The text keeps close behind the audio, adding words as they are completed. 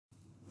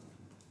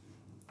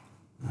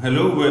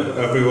Hello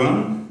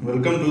everyone,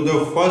 welcome to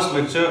the first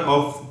lecture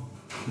of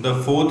the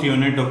fourth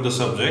unit of the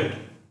subject.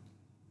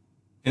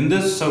 In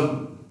this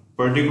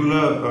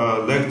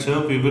particular lecture,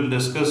 we will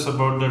discuss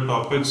about the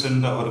topics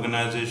in the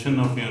organization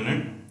of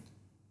unit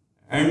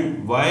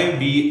and why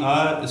we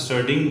are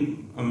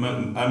studying,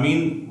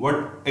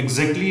 what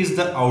exactly is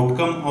the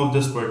outcome of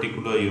this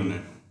particular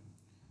unit.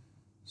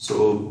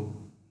 So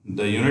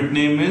the unit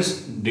name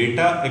is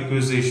Data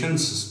Acquisition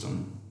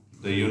System.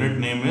 The unit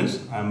name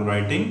is, I am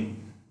writing,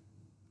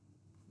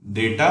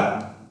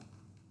 Data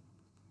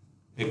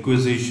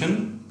Acquisition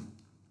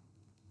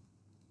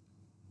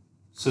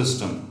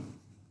System.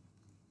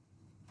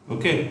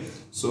 Okay,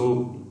 सो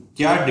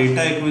क्या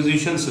data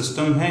acquisition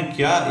system है,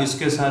 क्या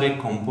इसके सारे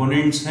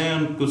components हैं,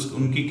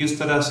 उनकी किस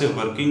तरह से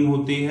वर्किंग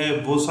होती है,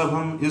 वो सब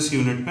हम इस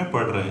यूनिट में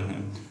पढ़ रहे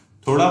हैं।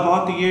 थोड़ा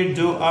बहुत ये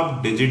जो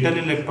आप डिजिटल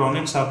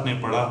इलेक्ट्रॉनिक्स आपने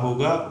पढ़ा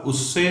होगा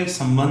उससे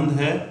संबंध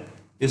है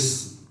इस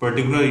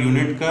पर्टिकुलर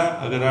यूनिट का।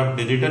 अगर आप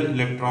डिजिटल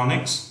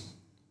इलेक्ट्रॉनिक्स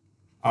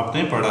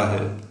आपने पढ़ा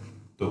है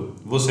तो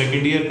वो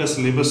सेकेंड ईयर का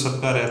सिलेबस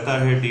सबका रहता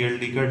है,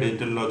 डीएलडी का,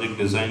 डिजिटल लॉजिक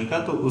डिजाइन का,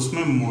 तो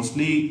उसमें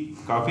मोस्टली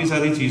काफ़ी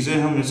सारी चीज़ें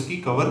हम इसकी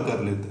कवर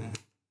कर लेते हैं।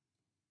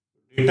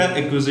 डेटा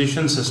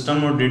एक्विजिशन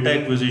सिस्टम और data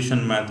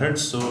acquisition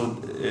methods, so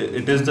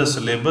it is the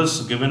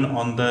syllabus given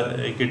on the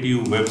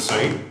AKTU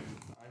website.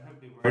 I have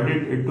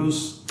divided it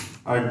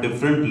to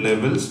different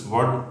levels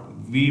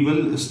what we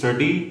will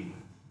study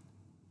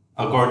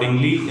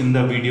accordingly in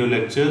the video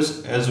lectures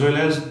as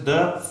well as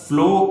the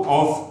flow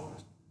of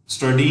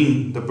studying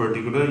the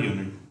particular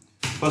unit.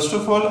 First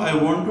of all, I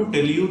want to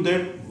tell you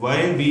that why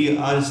we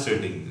are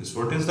studying this.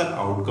 What is the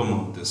outcome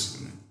of this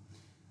unit?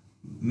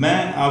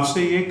 मैं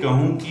आपसे ये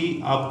कहूँ कि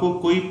आपको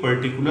कोई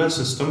particular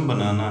system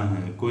बनाना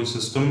है, कोई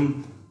system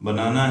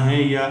बनाना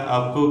है, या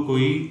आपको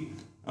कोई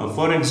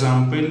for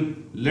example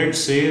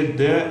let's say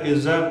there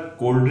is a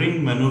cold drink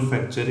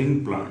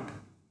manufacturing plant.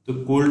 तो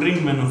कोल्ड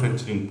ड्रिंक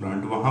मैन्युफैक्चरिंग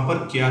प्लांट, वहां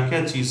पर क्या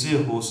क्या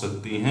चीजें हो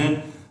सकती हैं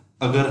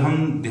अगर हम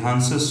ध्यान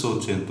से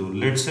सोचें तो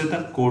let's say the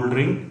cold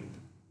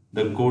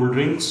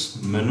drinks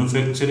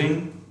manufacturing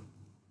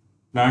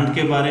plant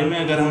के बारे में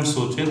अगर हम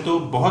सोचें तो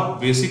बहुत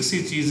बेसिक सी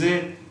चीजें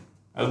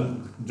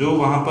जो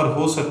वहां पर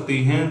हो सकती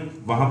हैं,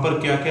 वहां पर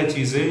क्या क्या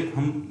चीजें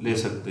हम ले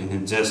सकते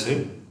हैं। जैसे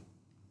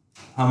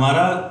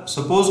हमारा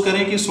सपोज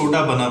करें कि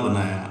सोडा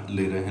बनाया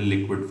ले रहे हैं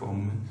लिक्विड फॉर्म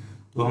में,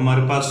 तो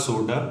हमारे पास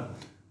सोडा,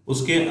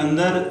 उसके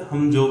अंदर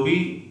हम जो भी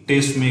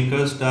टेस्ट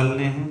मेकर्स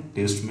डालने हैं,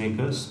 टेस्ट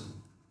मेकर्स,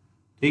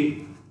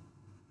 ठीक।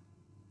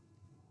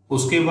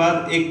 उसके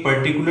बाद एक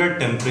पर्टिकुलर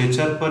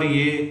टेम्परेचर पर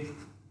ये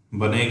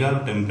बनेगा,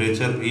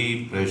 टेम्परेचर भी,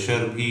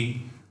 प्रेशर भी,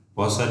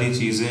 बहुत सारी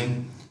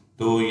चीज़ें।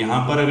 तो यहाँ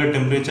पर अगर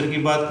टेम्परेचर की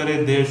बात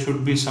करें, there should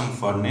be some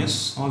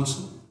furnace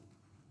also.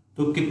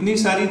 तो कितनी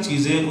सारी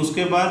चीज़ें।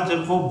 उसके बाद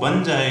जब वो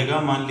बन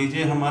जाएगा, मान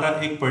लीजिए हमारा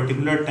एक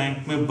पर्टिकुलर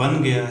टैंक में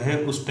बन गया है,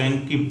 उस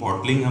टैंक की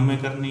बॉटलिंग हमें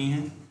करनी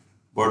है।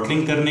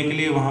 बॉटलिंग करने के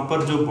लिए वहाँ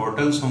पर जो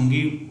बॉटल्स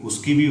होंगी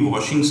उसकी भी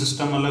वॉशिंग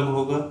सिस्टम अलग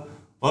होगा,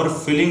 और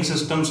फिलिंग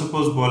सिस्टम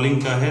सपोज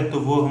बॉलिंग का है तो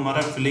वो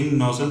हमारा फिलिंग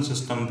नोजल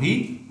सिस्टम भी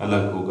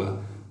अलग होगा।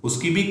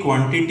 उसकी भी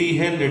क्वांटिटी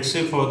है, let's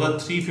say for the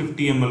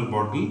 350 ml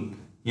bottle,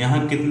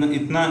 यहाँ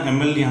इतना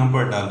ml यहाँ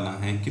पर डालना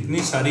है, कितनी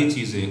सारी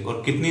चीज़ें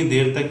और कितनी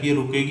देर तक ये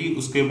रुकेगी,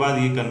 उसके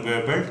बाद ये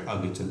कन्वेयर बेल्ट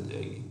आगे चल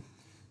जाएगी।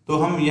 तो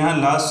हम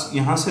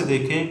यहाँ से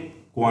देखें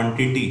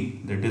quantity,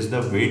 that is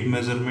the weight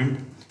measurement,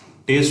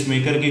 test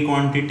maker की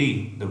quantity,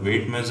 the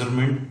weight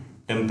measurement,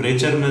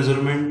 temperature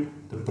measurement,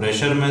 the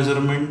pressure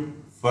measurement,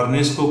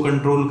 furnace को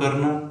कंट्रोल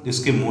करना,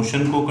 इसके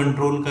मोशन को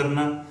कंट्रोल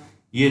करना,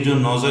 ये जो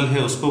नोजल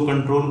है उसको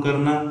कंट्रोल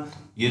करना,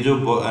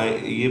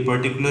 ये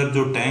पर्टिकुलर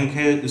जो टैंक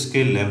है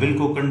इसके लेवल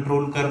को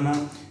कंट्रोल करना,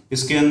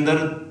 इसके अंदर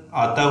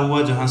आता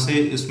हुआ जहाँ से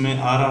इसमें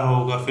आ रहा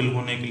होगा फिल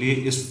होने के लिए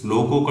इस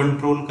फ्लो को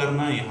कंट्रोल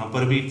करना। यहाँ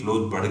पर भी फ्लो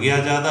बढ़ गया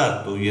ज़्यादा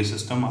तो ये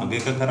सिस्टम आगे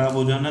का खराब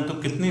हो जाना। तो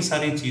कितनी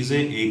सारी चीज़ें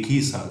एक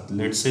ही साथ,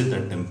 लेट्स से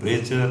द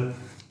टेम्परेचर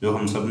जो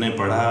हम सब ने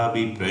पढ़ा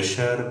अभी,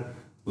 प्रेशर,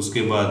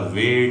 उसके बाद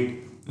वेट,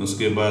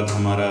 उसके बाद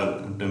हमारा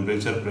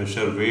टेम्परेचर,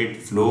 प्रेशर, वेट,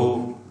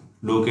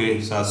 फ्लो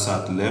के साथ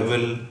साथ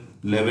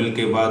लेवल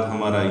के बाद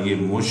हमारा ये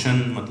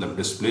मोशन मतलब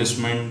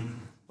डिस्प्लेसमेंट,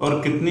 और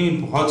कितनी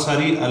बहुत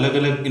सारी अलग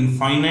अलग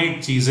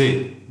इनफाइनाइट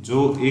चीज़ें जो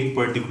एक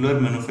पर्टिकुलर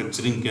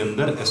मैन्युफैक्चरिंग के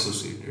अंदर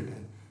एसोसिएटेड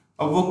है।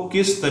 अब वो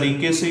किस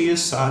तरीके से ये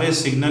सारे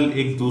सिग्नल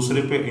एक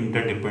दूसरे पे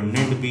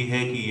इंटरडिपेंडेंट भी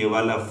है कि ये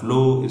वाला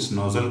फ्लो, इस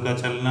नोजल का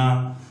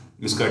चलना,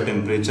 इसका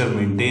टेम्परेचर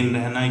मेंटेन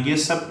रहना, ये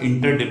सब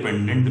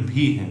इंटरडिपेंडेंट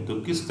भी है। तो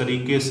किस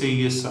तरीके से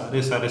ये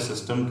सारे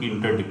सिस्टम की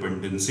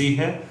इंटरडिपेंडेंसी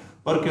है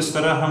और किस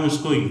तरह हम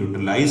इसको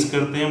यूटिलाइज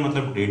करते हैं,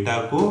 मतलब डेटा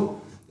को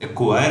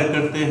एक्वायर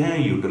करते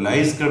हैं,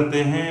 यूटिलाइज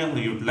करते हैं, और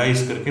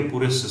यूटिलाइज करके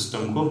पूरे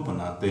सिस्टम को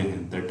बनाते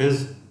हैं। That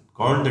is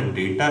called the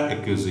data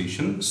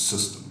acquisition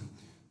system.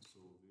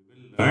 So we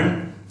will learn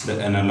the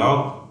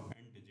analog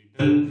and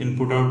digital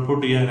input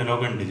output या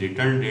analog and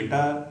digital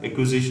data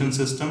acquisition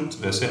systems।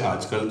 वैसे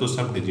आजकल तो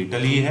सब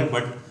डिजिटल ही है,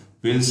 but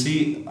we'll see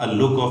a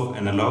look of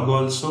analog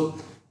also।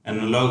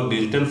 Analogue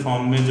digital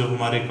form में जो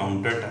हमारे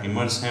counter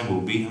timers हैं वो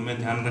भी हमें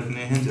ध्यान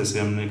रखने हैं। जैसे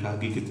हमने कहा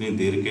कि कितनी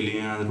देर के लिए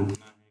यहाँ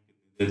रुकना है,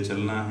 कितनी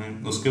चलना है।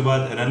 उसके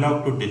बाद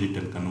एनालॉग टू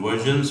डिजिटल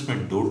कन्वर्जन्स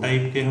में दो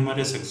टाइप के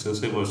हमारे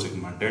सक्सेसिव और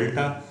sigma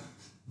delta.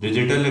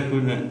 Digital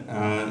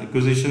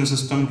acquisition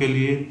system के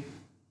लिए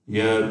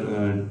या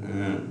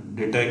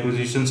डेटा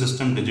एक्विजिशन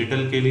सिस्टम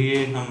डिजिटल के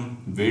लिए हम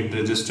वेटेड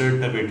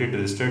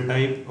रजिस्टर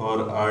टाइप और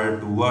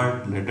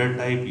R2R लेडर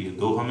टाइप, ये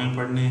दो हमें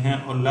पढ़ने हैं।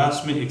 और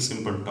लास्ट में एक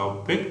सिंपल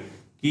टॉपिक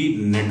कि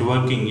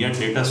नेटवर्किंग या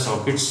डेटा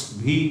सॉकेट्स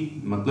भी,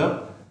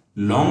 मतलब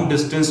long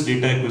distance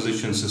data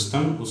acquisition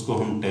system, उसको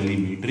हम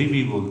टेलीमेट्री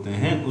भी बोलते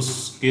हैं,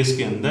 उस केस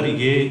के अंदर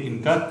ये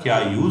इनका क्या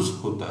यूज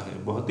होता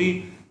है। बहुत ही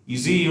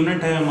इजी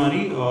यूनिट है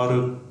हमारी और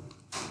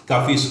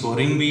काफ़ी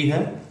स्कोरिंग भी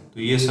है, तो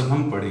ये सब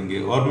हम पढ़ेंगे।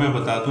 और मैं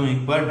बता दूं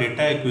एक बार,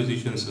 डेटा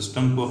एक्विजिशन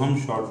सिस्टम को हम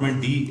शॉर्ट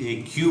में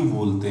DAQ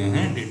बोलते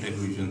हैं, डेटा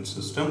एक्विजिशन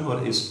सिस्टम।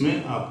 और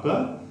इसमें आपका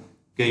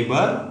कई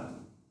बार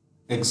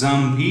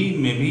एग्जाम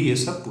में भी ये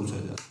सब पूछा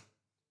जाता है।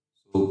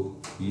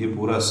 तो ये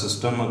पूरा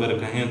सिस्टम अगर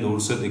कहें दूर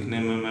से दिखने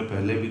में, मैं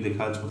पहले भी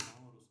दिखा चुका हूँ।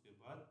 और उसके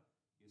बाद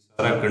ये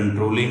सारा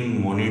कंट्रोलिंग,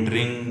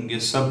 मॉनिटरिंग, ये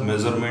सब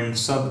मेजरमेंट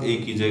सब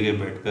एक ही जगह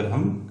बैठकर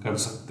हम कर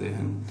सकते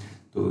हैं।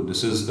 तो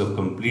this is the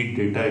complete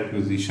data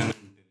acquisition in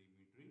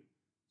telemetry.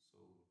 So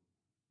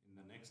in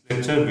the next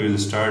lecture we will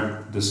start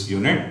this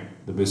unit,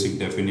 the basic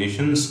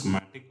definition,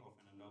 schematic of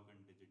analog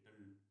and digital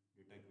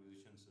data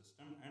acquisition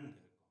system and